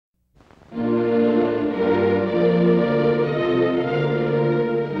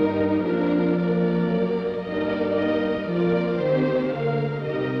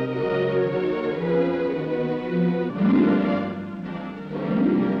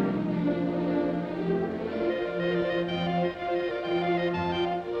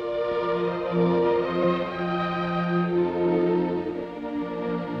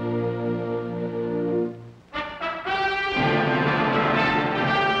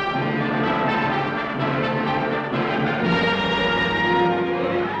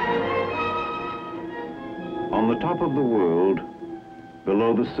of the world,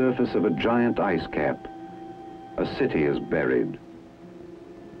 below the surface of a giant ice cap, a city is buried.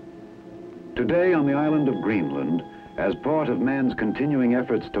 Today on the island of Greenland, as part of man's continuing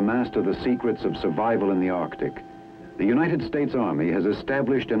efforts to master the secrets of survival in the Arctic, the United States Army has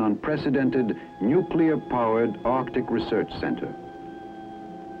established an unprecedented nuclear-powered Arctic Research Center.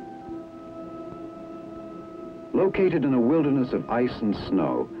 Located in a wilderness of ice and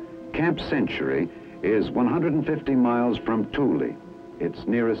snow, Camp Century is 150 miles from Thule, its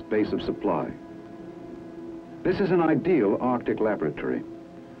nearest base of supply. This is an ideal Arctic laboratory.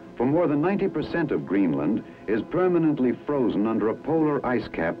 For more than 90% of Greenland is permanently frozen under a polar ice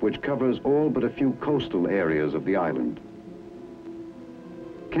cap which covers all but a few coastal areas of the island.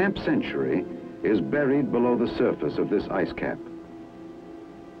 Camp Century is buried below the surface of this ice cap.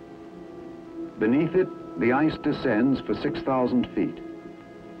 Beneath it, the ice descends for 6,000 feet.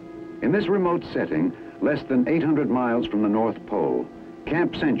 In this remote setting, less than 800 miles from the North Pole,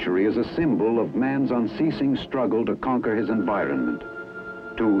 Camp Century is a symbol of man's unceasing struggle to conquer his environment,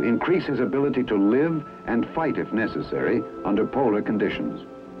 to increase his ability to live and fight if necessary under polar conditions.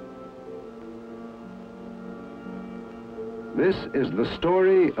 This is the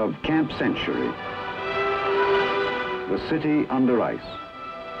story of Camp Century, the city under ice.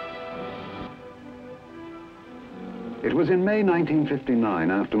 It was in May 1959,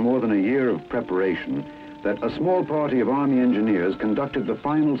 after more than a year of preparation, that a small party of Army engineers conducted the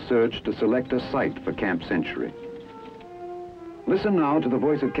final search to select a site for Camp Century. Listen now to the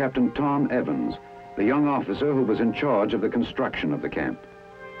voice of Captain Tom Evans, the young officer who was in charge of the construction of the camp.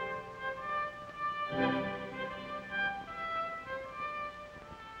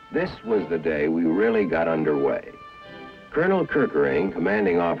 This was the day we really got underway. Colonel Kerkering,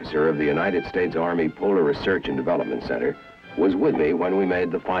 commanding officer of the United States Army Polar Research and Development Center, was with me when we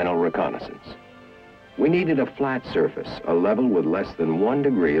made the final reconnaissance. We needed a flat surface, a level with less than 1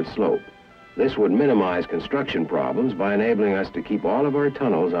 degree of slope. This would minimize construction problems by enabling us to keep all of our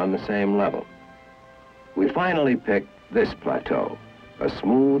tunnels on the same level. We finally picked this plateau, a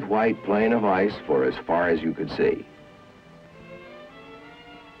smooth white plain of ice for as far as you could see.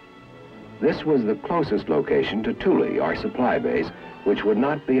 This was the closest location to Thule, our supply base, which would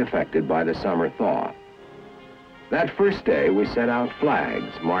not be affected by the summer thaw. That first day, we set out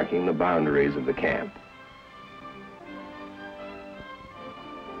flags marking the boundaries of the camp.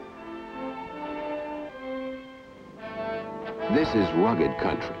 This is rugged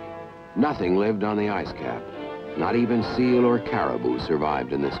country. Nothing lived on the ice cap. Not even seal or caribou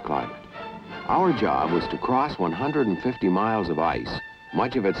survived in this climate. Our job was to cross 150 miles of ice,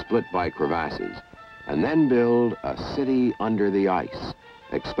 much of it split by crevasses, and then build a city under the ice,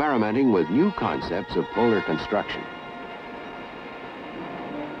 experimenting with new concepts of polar construction.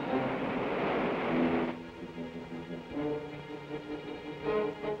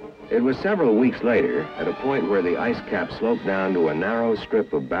 It was several weeks later, at a point where the ice cap sloped down to a narrow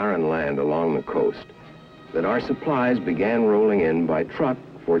strip of barren land along the coast, that our supplies began rolling in by truck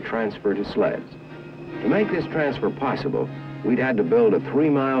for transfer to sleds. To make this transfer possible, we'd had to build a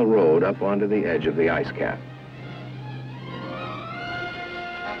 3-mile road up onto the edge of the ice cap.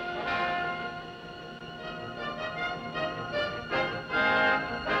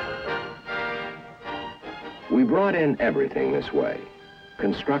 We brought in everything this way: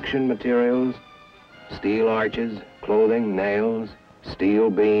 construction materials, steel arches, clothing, nails,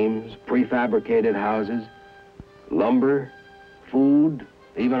 steel beams, prefabricated houses, lumber, food,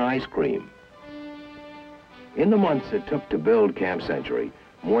 even ice cream. In the months it took to build Camp Century,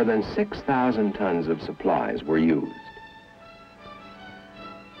 more than 6,000 tons of supplies were used.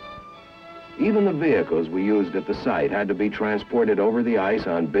 Even the vehicles we used at the site had to be transported over the ice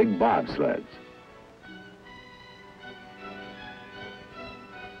on big bobsleds.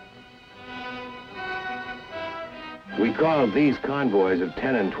 We called these convoys of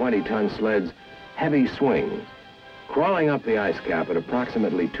 10 and 20-ton sleds heavy swings. Crawling up the ice cap at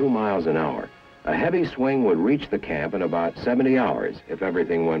approximately 2 miles an hour, a heavy swing would reach the camp in about 70 hours if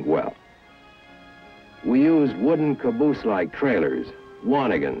everything went well. We used wooden caboose-like trailers,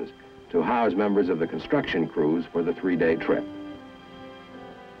 wanigans, to house members of the construction crews for the 3-day trip.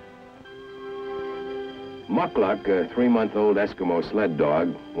 Mukluk, a 3-month-old Eskimo sled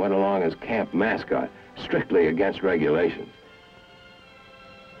dog, went along as camp mascot, strictly against regulations.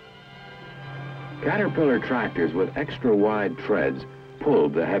 Caterpillar tractors with extra-wide treads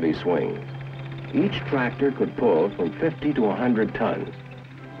pulled the heavy swings. Each tractor could pull from 50 to 100 tons.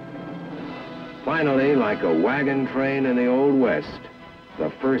 Finally, like a wagon train in the Old West,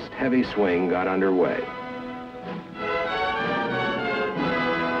 the first heavy swing got underway.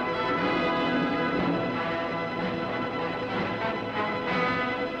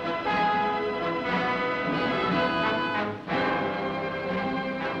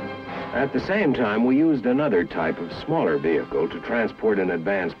 At the same time, we used another type of smaller vehicle to transport an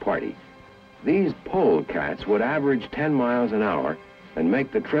advance party. These polecats would average 10 miles an hour and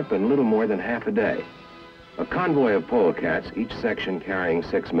make the trip in little more than half a day. A convoy of polecats, each section carrying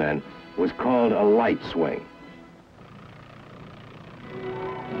 6 men, was called a light swing.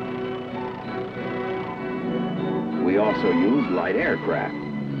 We also used light aircraft.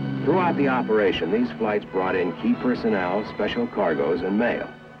 Throughout the operation, these flights brought in key personnel, special cargoes, and mail.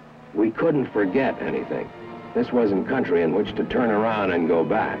 We couldn't forget anything. This wasn't country in which to turn around and go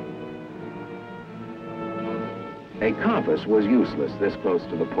back. A compass was useless this close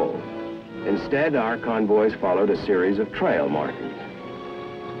to the pole. Instead, our convoys followed a series of trail markers.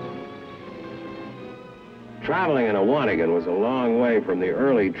 Traveling in a wanigan was a long way from the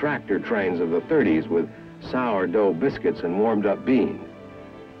early tractor trains of the 30s with sourdough biscuits and warmed-up beans.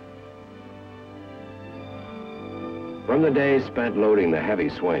 From the days spent loading the heavy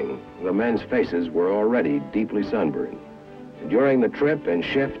swing, the men's faces were already deeply sunburned. During the trip, in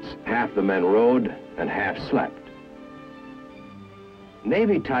shifts, half the men rode and half slept.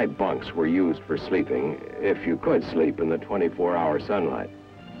 Navy-type bunks were used for sleeping, if you could sleep in the 24-hour sunlight.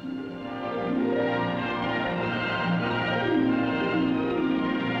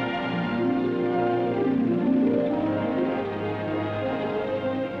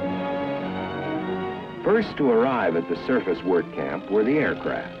 First to arrive at the surface work camp were the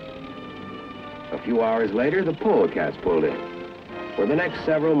aircraft. A few hours later, the polecats pulled in. For the next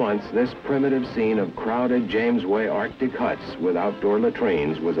several months, this primitive scene of crowded James Way Arctic huts with outdoor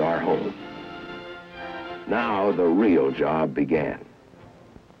latrines was our home. Now the real job began.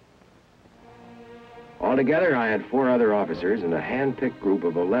 Altogether, I had 4 other officers and a hand-picked group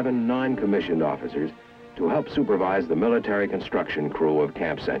of 11 non-commissioned officers to help supervise the military construction crew of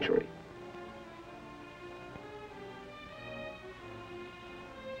Camp Century.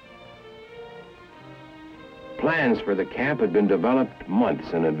 Plans for the camp had been developed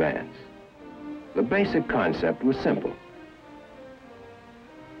months in advance. The basic concept was simple.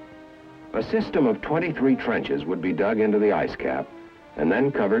 A system of 23 trenches would be dug into the ice cap and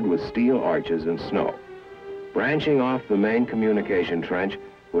then covered with steel arches and snow. Branching off the main communication trench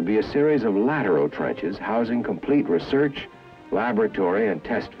would be a series of lateral trenches housing complete research, laboratory, and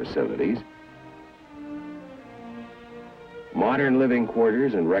test facilities, modern living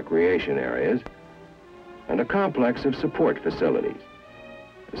quarters and recreation areas, and a complex of support facilities.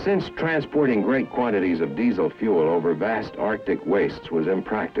 Since transporting great quantities of diesel fuel over vast Arctic wastes was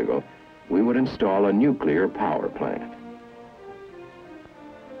impractical, we would install a nuclear power plant.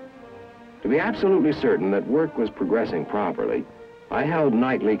 To be absolutely certain that work was progressing properly, I held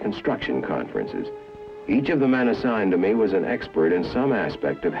nightly construction conferences. Each of the men assigned to me was an expert in some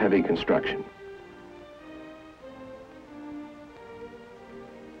aspect of heavy construction.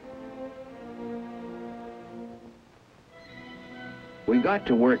 We got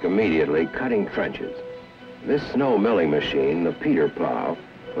to work immediately cutting trenches. This snow milling machine, the Peter plow,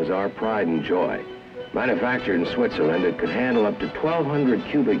 was our pride and joy. Manufactured in Switzerland, it could handle up to 1,200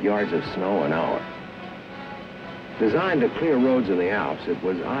 cubic yards of snow an hour. Designed to clear roads in the Alps, it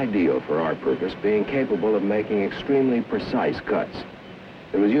was ideal for our purpose, being capable of making extremely precise cuts.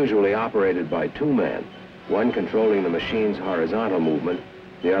 It was usually operated by 2 men, one controlling the machine's horizontal movement,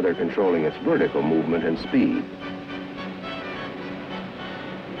 the other controlling its vertical movement and speed.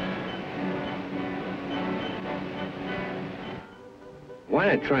 When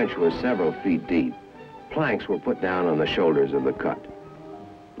a trench was several feet deep, planks were put down on the shoulders of the cut.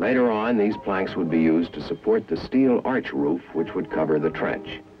 Later on, these planks would be used to support the steel arch roof which would cover the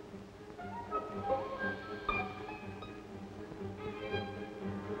trench.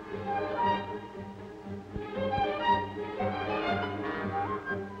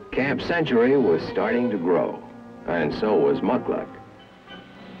 Camp Century was starting to grow, and so was Muckluck.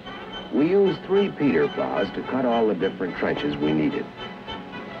 We used 3 Peter plows to cut all the different trenches we needed.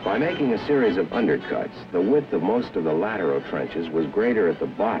 By making a series of undercuts, the width of most of the lateral trenches was greater at the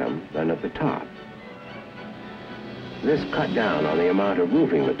bottom than at the top. This cut down on the amount of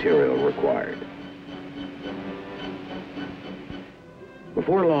roofing material required.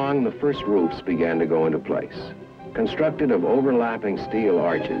 Before long, the first roofs began to go into place. Constructed of overlapping steel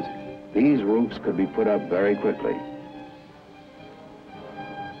arches, these roofs could be put up very quickly.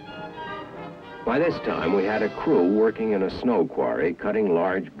 By this time, we had a crew working in a snow quarry cutting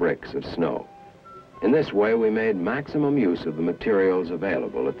large bricks of snow. In this way, we made maximum use of the materials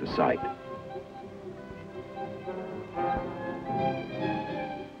available at the site.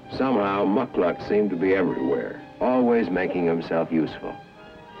 Somehow, Muckluck seemed to be everywhere, always making himself useful.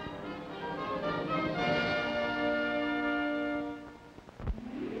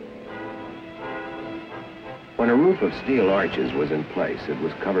 When a roof of steel arches was in place, it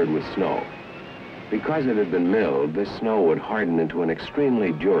was covered with snow. Because it had been milled, this snow would harden into an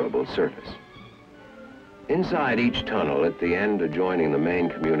extremely durable surface. Inside each tunnel, at the end adjoining the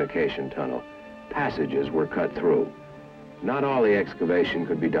main communication tunnel, passages were cut through. Not all the excavation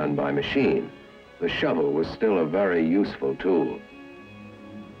could be done by machine. The shovel was still a very useful tool.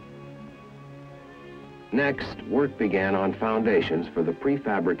 Next, work began on foundations for the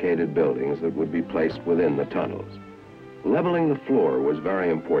prefabricated buildings that would be placed within the tunnels. Leveling the floor was very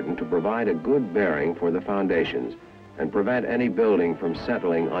important to provide a good bearing for the foundations and prevent any building from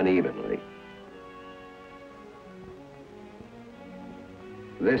settling unevenly.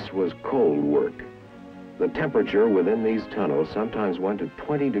 This was cold work. The temperature within these tunnels sometimes went to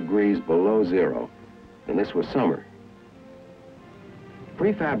 20 degrees below zero, and this was summer.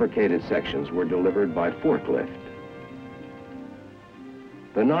 Prefabricated sections were delivered by forklift.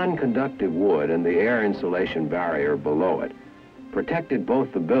 The non-conductive wood and the air insulation barrier below it protected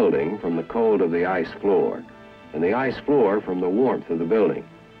both the building from the cold of the ice floor and the ice floor from the warmth of the building.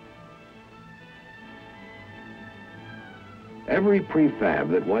 Every prefab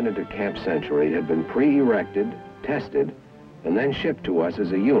that went into Camp Century had been pre-erected, tested, and then shipped to us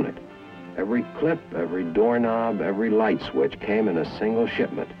as a unit. Every clip, every doorknob, every light switch came in a single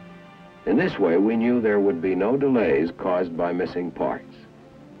shipment. In this way, we knew there would be no delays caused by missing parts.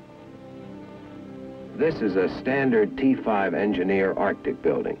 This is a standard T5 Engineer Arctic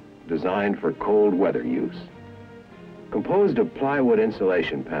building, designed for cold weather use. Composed of plywood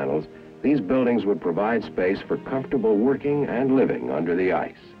insulation panels, these buildings would provide space for comfortable working and living under the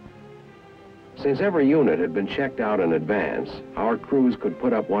ice. Since every unit had been checked out in advance, our crews could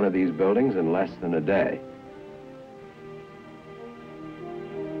put up one of these buildings in less than a day.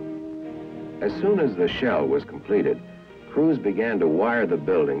 As soon as the shell was completed, crews began to wire the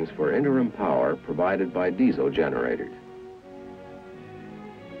buildings for interim power provided by diesel generators.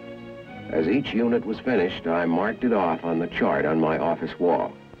 As each unit was finished, I marked it off on the chart on my office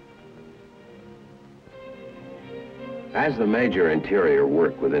wall. As the major interior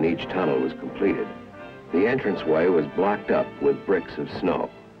work within each tunnel was completed, the entranceway was blocked up with bricks of snow.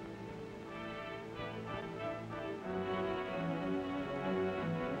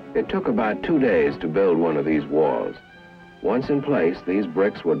 It took about 2 days to build one of these walls. Once in place, these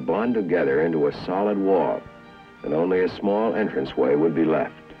bricks would bond together into a solid wall, and only a small entranceway would be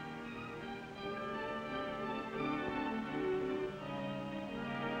left.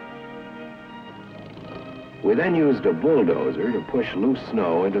 We then used a bulldozer to push loose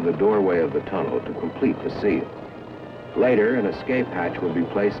snow into the doorway of the tunnel to complete the seal. Later, an escape hatch would be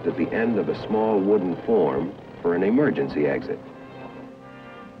placed at the end of a small wooden form for an emergency exit.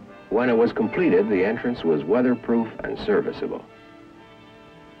 When it was completed, the entrance was weatherproof and serviceable.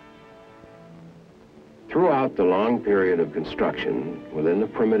 Throughout the long period of construction, within the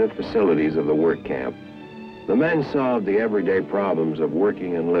primitive facilities of the work camp, the men solved the everyday problems of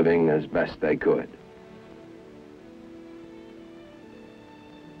working and living as best they could.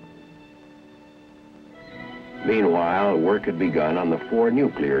 Meanwhile, work had begun on the 4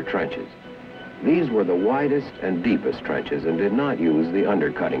 nuclear trenches. These were the widest and deepest trenches and did not use the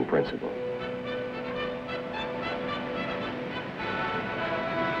undercutting principle.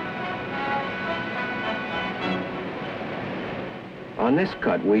 On this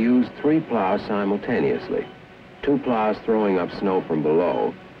cut, we used 3 plows simultaneously, 2 plows throwing up snow from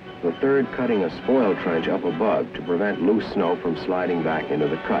below, the third cutting a spoil trench up above to prevent loose snow from sliding back into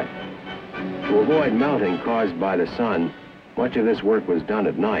the cut. To avoid melting caused by the sun, much of this work was done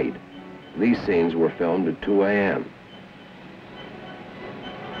at night. These scenes were filmed at 2 a.m.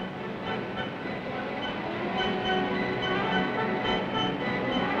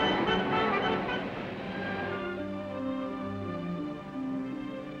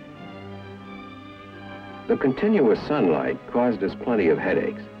 The continuous sunlight caused us plenty of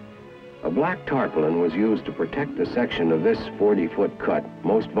headaches. A black tarpaulin was used to protect the section of this 40-foot cut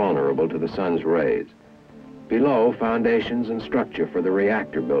most vulnerable to the sun's rays. Below, foundations and structure for the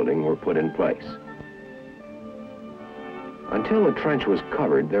reactor building were put in place. Until the trench was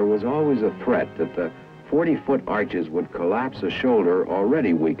covered, there was always a threat that the 40-foot arches would collapse a shoulder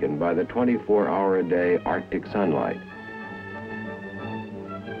already weakened by the 24-hour-a-day Arctic sunlight.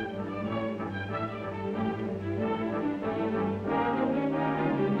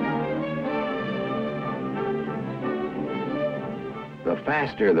 The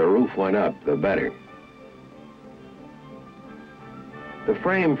faster the roof went up, the better. The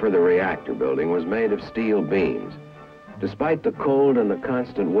frame for the reactor building was made of steel beams. Despite the cold and the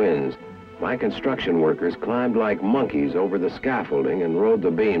constant winds, my construction workers climbed like monkeys over the scaffolding and rode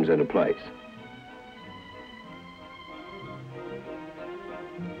the beams into place.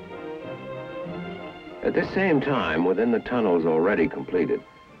 At this same time, within the tunnels already completed,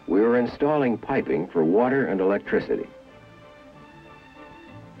 we were installing piping for water and electricity.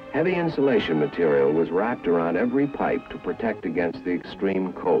 Heavy insulation material was wrapped around every pipe to protect against the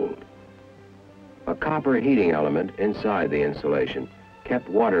extreme cold. A copper heating element inside the insulation kept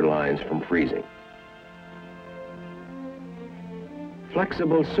water lines from freezing.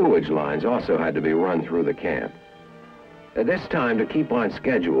 Flexible sewage lines also had to be run through the camp. At this time, to keep on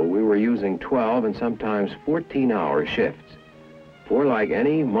schedule, we were using 12 and sometimes 14-hour shifts. For like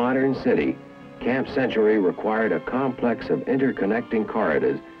any modern city, Camp Century required a complex of interconnecting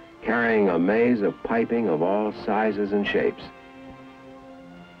corridors carrying a maze of piping of all sizes and shapes.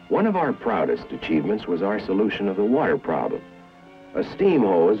 One of our proudest achievements was our solution of the water problem. A steam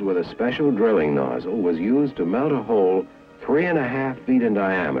hose with a special drilling nozzle was used to melt a hole 3.5 feet in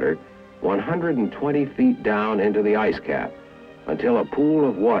diameter, 120 feet down into the ice cap, until a pool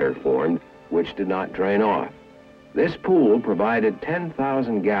of water formed which did not drain off. This pool provided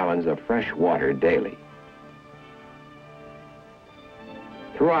 10,000 gallons of fresh water daily.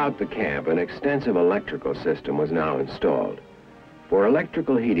 Throughout the camp, an extensive electrical system was now installed. For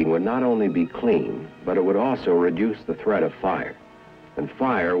electrical heating would not only be clean, but it would also reduce the threat of fire. And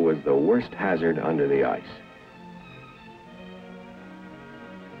fire was the worst hazard under the ice.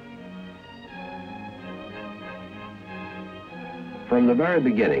 From the very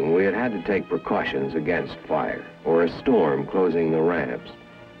beginning, we had to take precautions against fire, or a storm closing the ramps,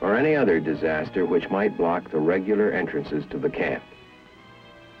 or any other disaster which might block the regular entrances to the camp.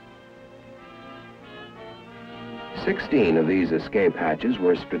 16 of these escape hatches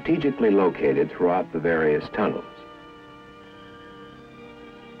were strategically located throughout the various tunnels.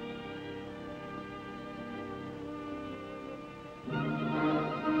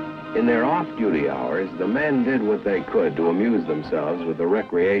 In their off-duty hours, the men did what they could to amuse themselves with the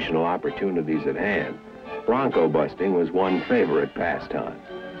recreational opportunities at hand. Bronco busting was one favorite pastime.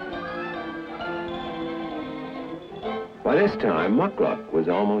 By this time, muckluck was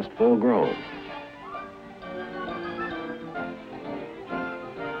almost full-grown.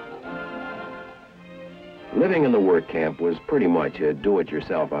 Living in the work camp was pretty much a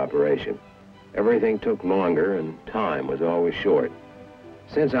do-it-yourself operation. Everything took longer and time was always short.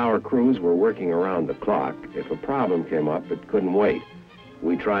 Since our crews were working around the clock, if a problem came up, it couldn't wait.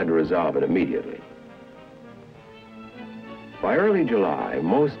 We tried to resolve it immediately. By early July,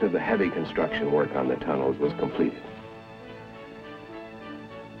 most of the heavy construction work on the tunnels was completed.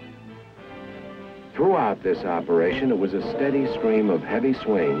 Throughout this operation, it was a steady stream of heavy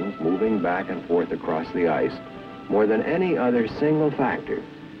swings moving back and forth across the ice, more than any other single factor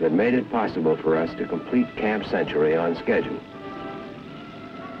that made it possible for us to complete Camp Century on schedule.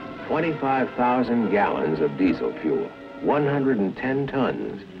 25,000 gallons of diesel fuel, 110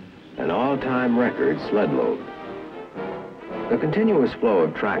 tons, an all-time record sled load. The continuous flow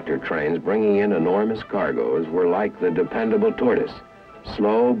of tractor trains bringing in enormous cargoes were like the dependable tortoise,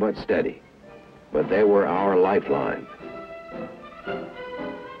 slow but steady. But they were our lifeline.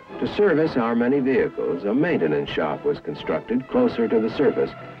 To service our many vehicles, a maintenance shop was constructed closer to the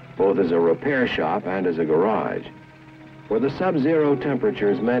surface, both as a repair shop and as a garage. For the sub-zero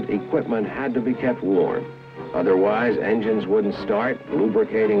temperatures meant equipment had to be kept warm. Otherwise, engines wouldn't start,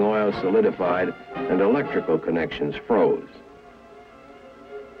 lubricating oil solidified, and electrical connections froze.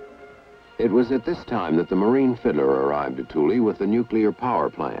 It was at this time that the Marine Fiddler arrived at Thule with the nuclear power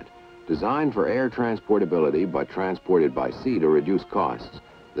plant. Designed for air transportability but transported by sea to reduce costs,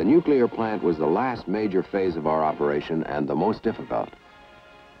 the nuclear plant was the last major phase of our operation and the most difficult.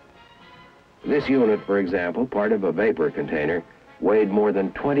 This unit, for example, part of a vapor container, weighed more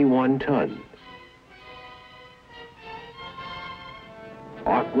than 21 tons.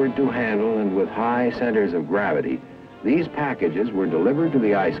 Awkward to handle and with high centers of gravity, these packages were delivered to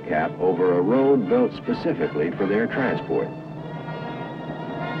the ice cap over a road built specifically for their transport.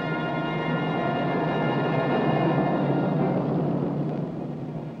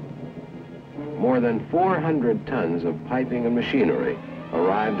 More than 400 tons of piping and machinery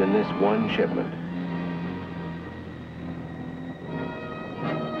arrived in this one shipment.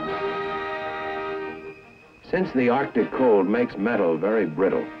 Since the Arctic cold makes metal very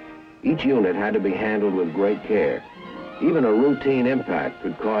brittle, each unit had to be handled with great care. Even a routine impact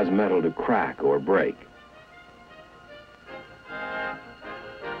could cause metal to crack or break.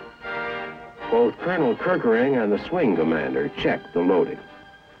 Both Colonel Kirkering and the swing commander checked the loading.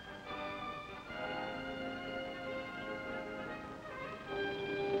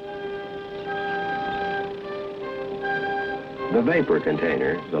 The vapor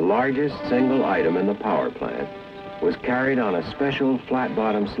container, the largest single item in the power plant, was carried on a special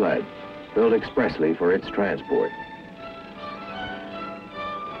flat-bottom sled, built expressly for its transport.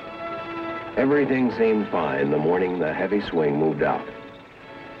 Everything seemed fine the morning the heavy swing moved out.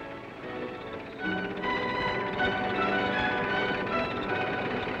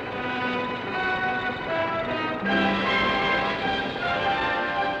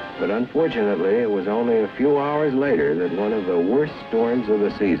 But unfortunately, it was only a few hours later that one of the worst storms of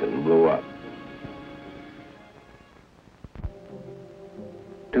the season blew up.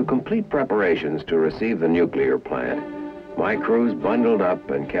 To complete preparations to receive the nuclear plant, my crews bundled up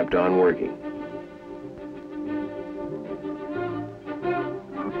and kept on working.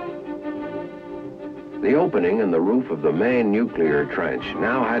 The opening in the roof of the main nuclear trench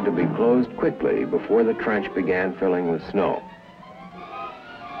now had to be closed quickly before the trench began filling with snow.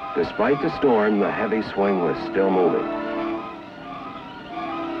 Despite the storm, the heavy swing was still moving.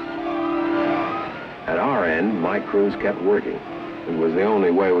 At our end, my crews kept working. It was the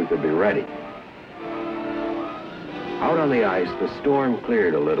only way we could be ready. Out on the ice, the storm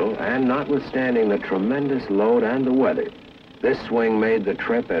cleared a little, and notwithstanding the tremendous load and the weather, this swing made the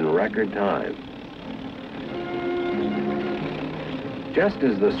trip in record time. Just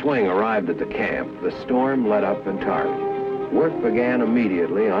as the swing arrived at the camp, the storm let up entirely. Work began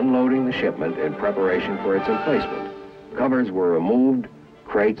immediately unloading the shipment in preparation for its emplacement. Covers were removed,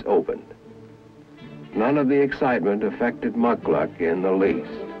 crates opened. None of the excitement affected Muckluck in the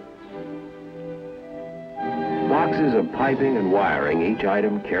least. Boxes of piping and wiring, each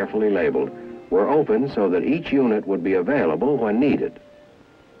item carefully labeled, were opened so that each unit would be available when needed.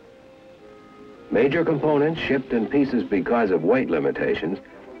 Major components shipped in pieces because of weight limitations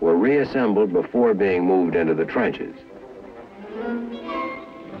were reassembled before being moved into the trenches.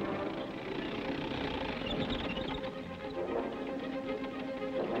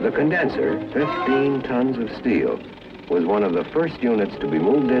 The condenser, 15 tons of steel, was one of the first units to be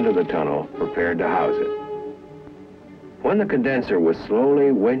moved into the tunnel, prepared to house it. When the condenser was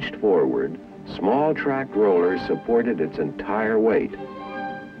slowly winched forward, small tracked rollers supported its entire weight.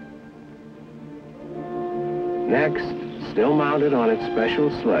 Next, still mounted on its special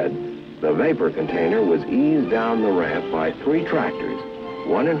sled, the vapor container was eased down the ramp by 3 tractors,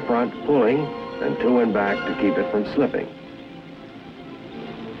 one in front pulling and 2 in back to keep it from slipping.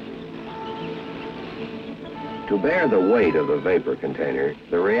 To bear the weight of the vapor container,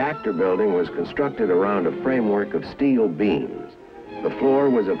 the reactor building was constructed around a framework of steel beams. The floor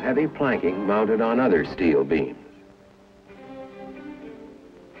was of heavy planking mounted on other steel beams.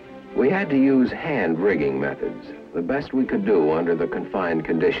 We had to use hand rigging methods, the best we could do under the confined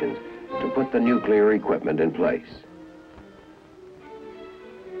conditions, to put the nuclear equipment in place.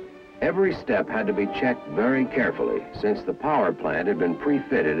 Every step had to be checked very carefully, since the power plant had been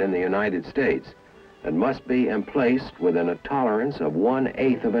pre-fitted in the United States and must be emplaced within a tolerance of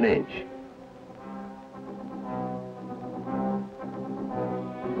 1/8 of an inch.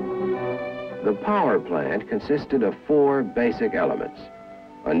 The power plant consisted of 4 basic elements: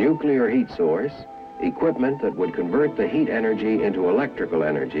 a nuclear heat source, equipment that would convert the heat energy into electrical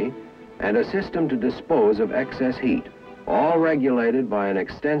energy, and a system to dispose of excess heat, all regulated by an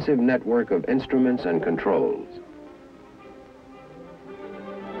extensive network of instruments and controls.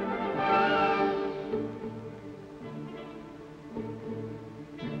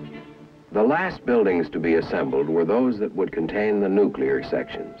 The last buildings to be assembled were those that would contain the nuclear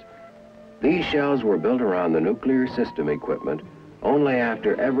sections. These shells were built around the nuclear system equipment only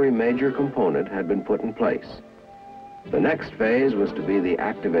after every major component had been put in place. The next phase was to be the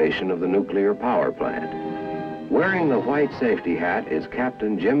activation of the nuclear power plant. Wearing the white safety hat is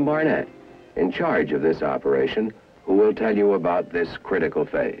Captain Jim Barnett, in charge of this operation, who will tell you about this critical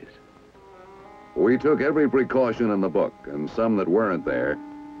phase. We took every precaution in the book, and some that weren't there,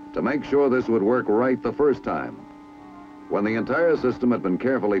 to make sure this would work right the first time. When the entire system had been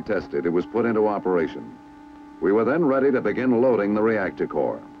carefully tested, it was put into operation. We were then ready to begin loading the reactor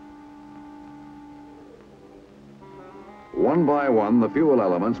core. One by one, the fuel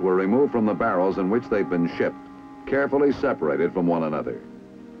elements were removed from the barrels in which they'd been shipped, carefully separated from one another.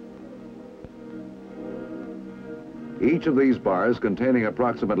 Each of these bars, containing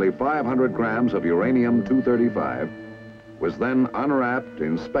approximately 500 grams of uranium-235, was then unwrapped,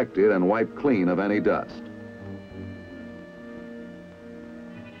 inspected, and wiped clean of any dust.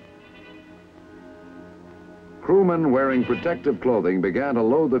 Crewmen wearing protective clothing began to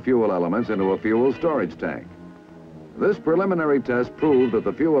load the fuel elements into a fuel storage tank. This preliminary test proved that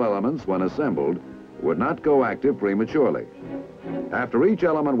the fuel elements, when assembled, would not go active prematurely. After each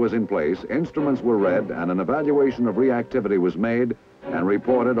element was in place, instruments were read and an evaluation of reactivity was made and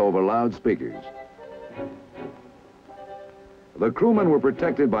reported over loudspeakers. The crewmen were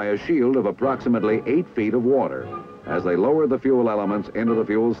protected by a shield of approximately 8 feet of water as they lowered the fuel elements into the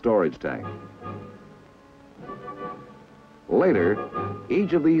fuel storage tank. Later,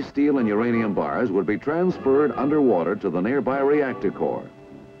 each of these steel and uranium bars would be transferred underwater to the nearby reactor core.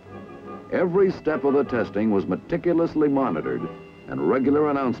 Every step of the testing was meticulously monitored and regular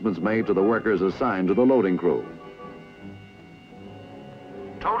announcements made to the workers assigned to the loading crew.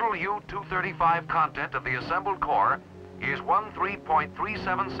 Total U-235 content of the assembled core is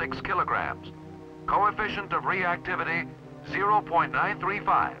 13.376 kilograms. Coefficient of reactivity,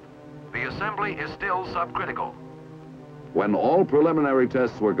 0.935. The assembly is still subcritical. When all preliminary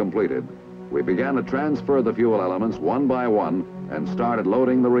tests were completed, we began to transfer the fuel elements one by one and started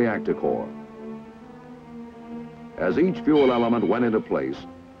loading the reactor core. As each fuel element went into place,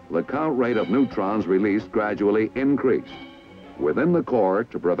 the count rate of neutrons released gradually increased. Within the core,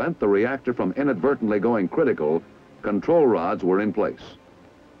 to prevent the reactor from inadvertently going critical, control rods were in place.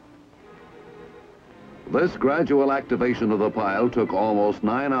 This gradual activation of the pile took almost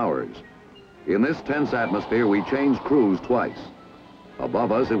 9 hours. In this tense atmosphere, we changed crews twice.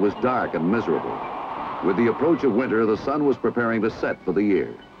 Above us, it was dark and miserable. With the approach of winter, the sun was preparing to set for the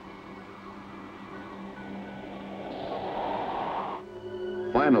year.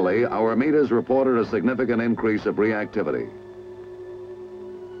 Finally, our meters reported a significant increase of reactivity.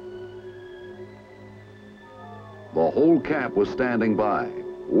 The whole camp was standing by,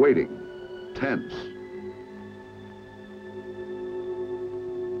 waiting, tense.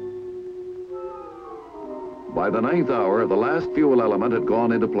 By the 9th hour, the last fuel element had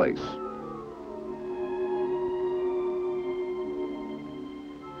gone into place.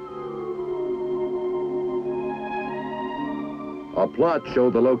 A plot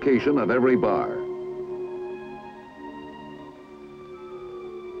showed the location of every bar.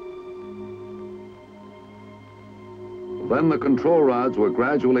 Then the control rods were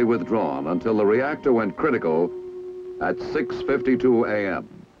gradually withdrawn until the reactor went critical at 6:52 a.m.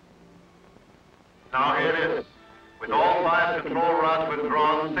 Now here it is. With all 5 control rods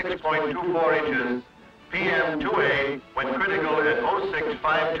withdrawn 6.24 inches, PM 2A went critical at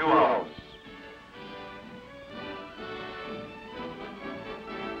 0652 hours.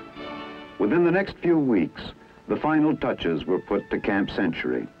 Within the next few weeks, the final touches were put to Camp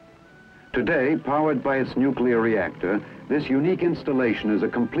Century. Today, powered by its nuclear reactor, this unique installation is a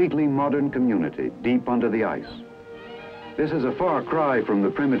completely modern community deep under the ice. This is a far cry from the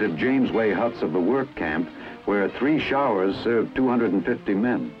primitive Jamesway huts of the work camp, where 3 showers served 250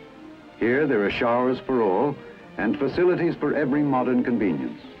 men. Here, there are showers for all and facilities for every modern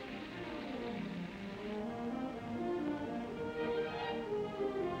convenience.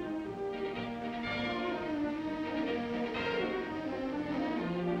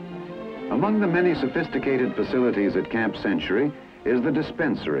 Among the many sophisticated facilities at Camp Century is the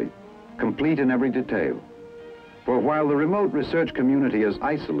dispensary, complete in every detail. For while the remote research community is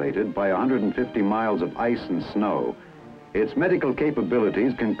isolated by 150 miles of ice and snow, its medical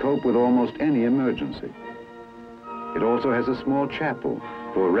capabilities can cope with almost any emergency. It also has a small chapel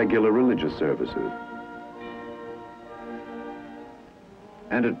for regular religious services.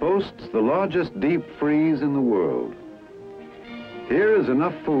 And it boasts the largest deep freeze in the world. Here is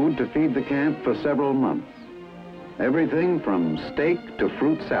enough food to feed the camp for several months. Everything from steak to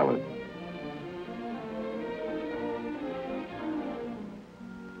fruit salad.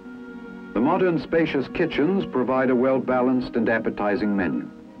 The modern spacious kitchens provide a well-balanced and appetizing menu.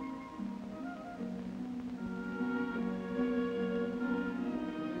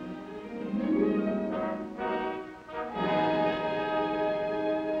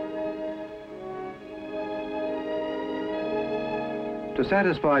 To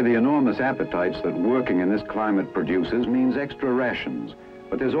satisfy the enormous appetites that working in this climate produces means extra rations,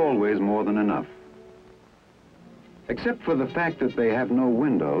 but there's always more than enough. Except for the fact that they have no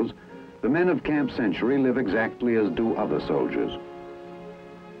windows, the men of Camp Century live exactly as do other soldiers.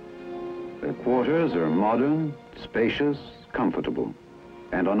 Their quarters are modern, spacious, comfortable,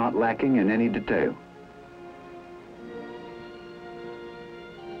 and are not lacking in any detail.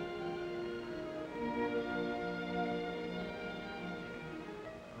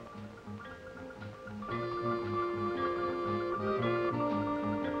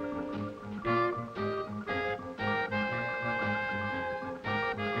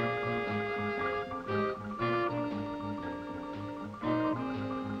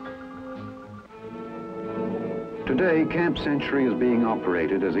 Today, Camp Century is being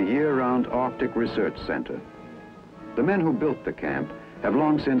operated as a year-round Arctic research center. The men who built the camp have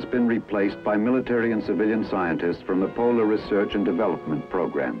long since been replaced by military and civilian scientists from the Polar Research and Development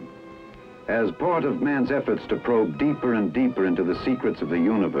Program. As part of man's efforts to probe deeper and deeper into the secrets of the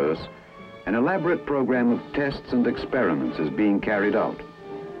universe, an elaborate program of tests and experiments is being carried out.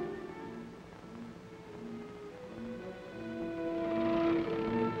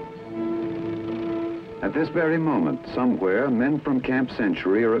 At this very moment, somewhere, men from Camp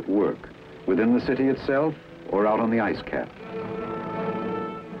Century are at work, within the city itself or out on the ice cap.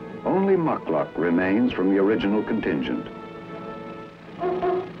 Only muckluck remains from the original contingent.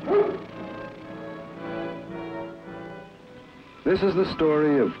 This is the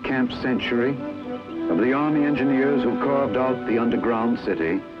story of Camp Century, of the Army engineers who carved out the underground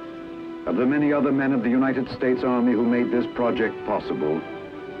city, of the many other men of the United States Army who made this project possible,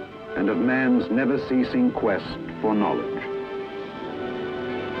 and of man's never-ceasing quest for knowledge.